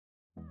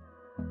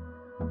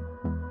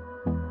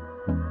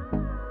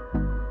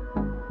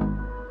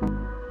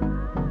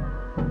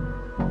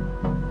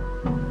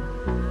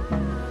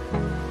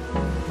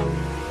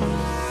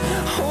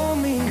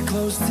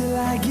close till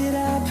I get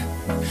up.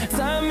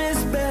 Time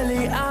is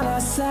barely on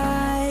our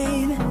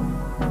side.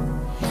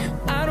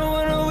 I don't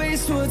wanna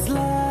waste what's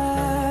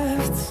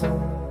left.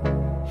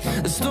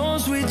 The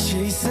storms we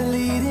chase are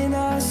leading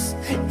us,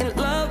 and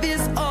love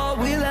is all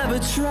we'll ever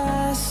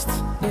trust.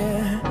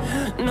 Yeah,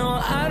 no,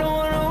 I don't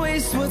wanna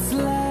waste what's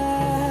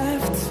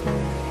left.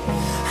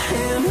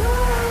 And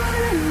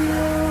on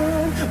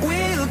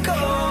we'll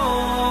go,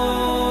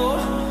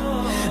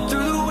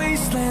 through the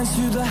wastelands,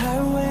 through the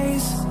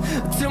highways,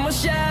 till my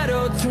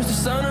shadow turns to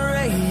sun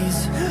rays.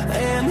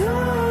 And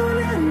on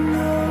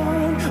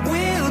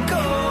we'll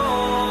go,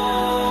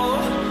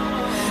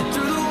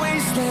 through the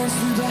wastelands,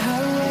 through the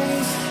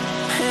highways,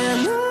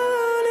 and on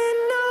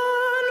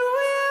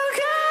we'll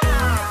go.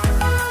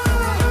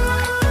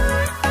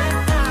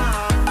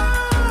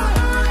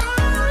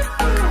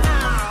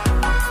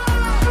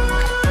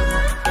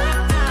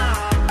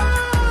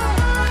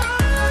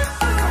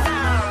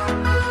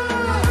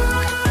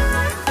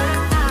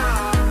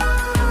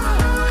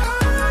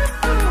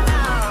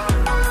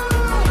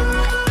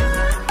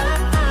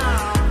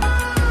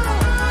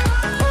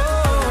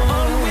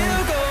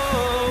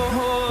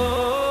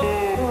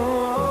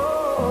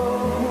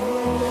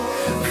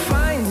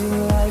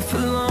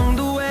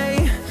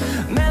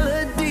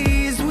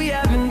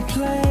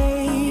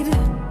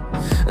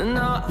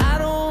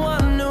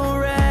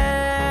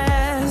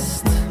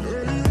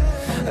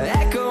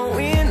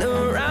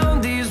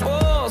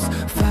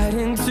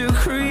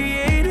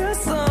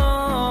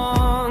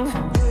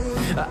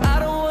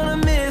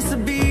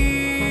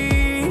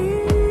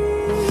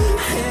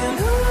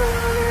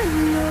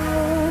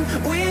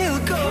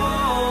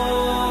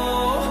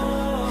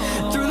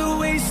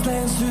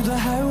 Through the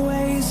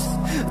highways,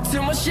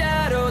 till my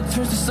shadow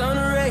turns to sun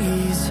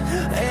rays.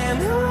 And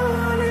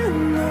on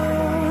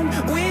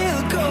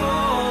we'll go,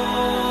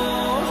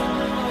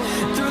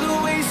 through the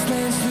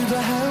wastelands, through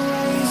the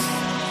highways,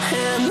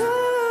 and on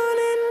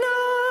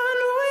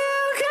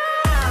we'll go.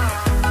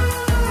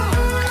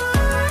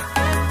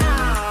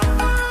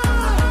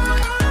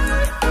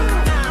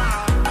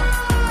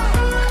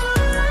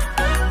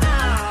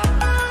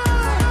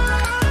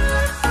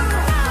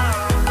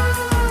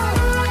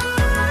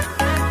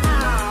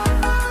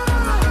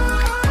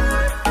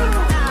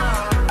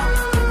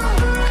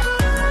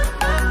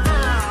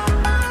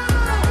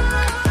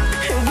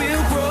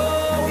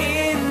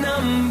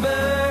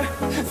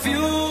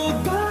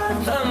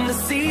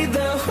 See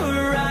the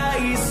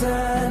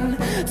horizon,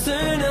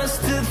 turn us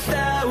to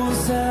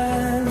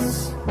thousands,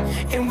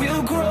 and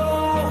we'll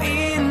grow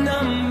in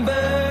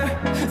number,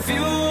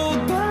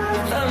 fueled by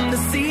them to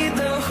see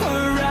the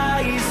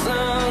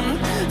horizon,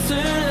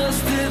 turn us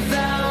to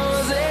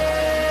thousands,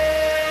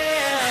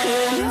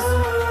 and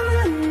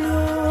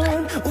on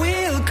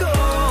we'll go,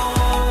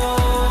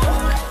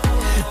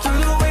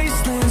 through the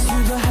wastelands,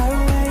 through the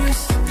highways,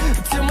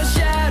 till my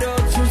shadow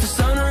turns to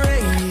sun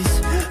rays.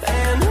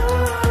 And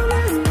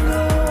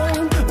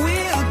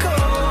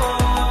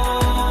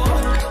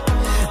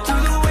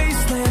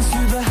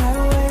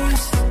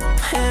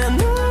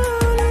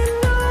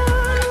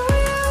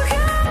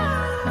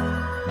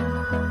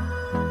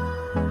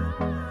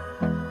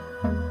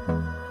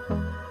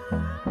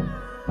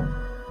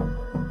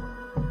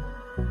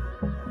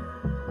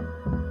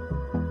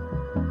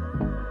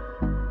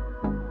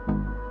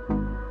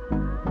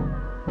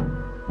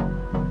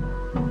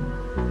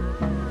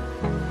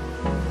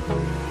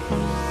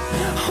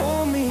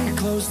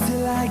close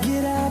till I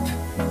get up.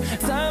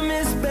 Time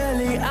is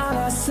barely on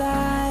our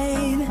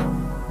side.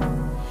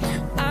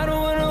 I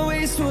don't wanna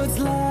waste what's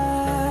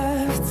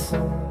left.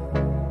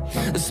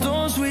 The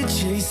storms we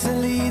chase are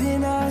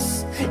leading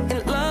us,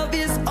 and love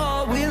is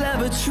all we'll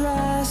ever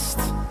trust.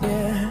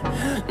 Yeah,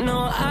 no,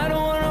 I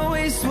don't wanna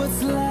waste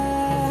what's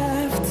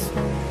left.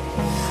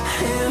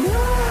 And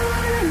on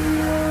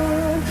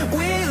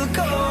we'll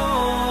go,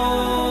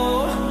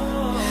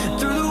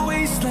 through the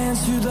wastelands,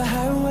 through the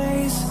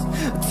highways,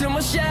 till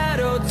my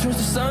shadow turns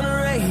to sun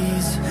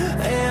rays.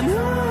 And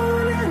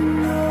on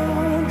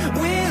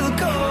we'll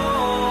go,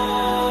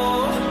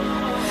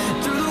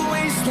 through the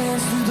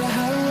wastelands, through the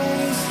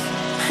highways,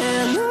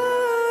 and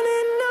on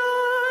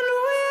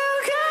we'll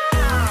go.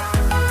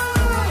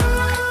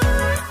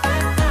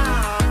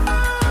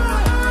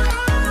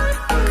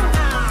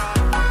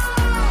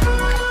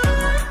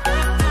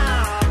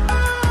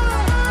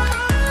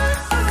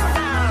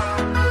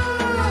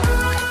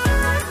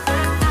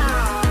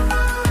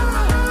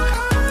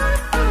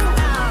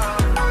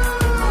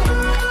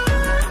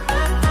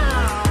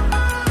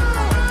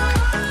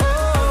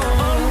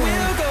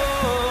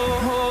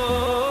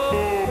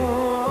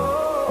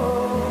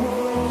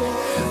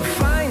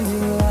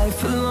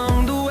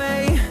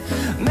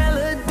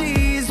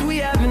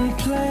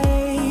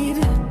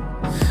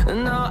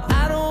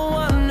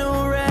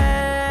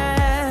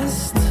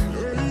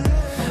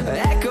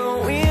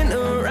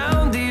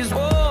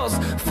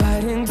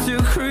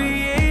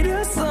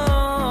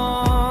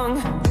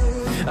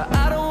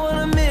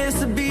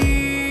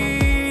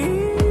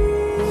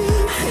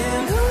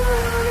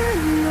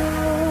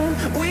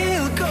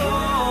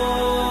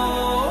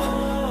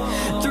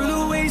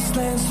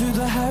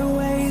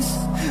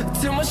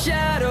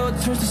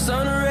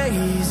 sun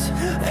rays,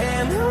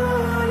 and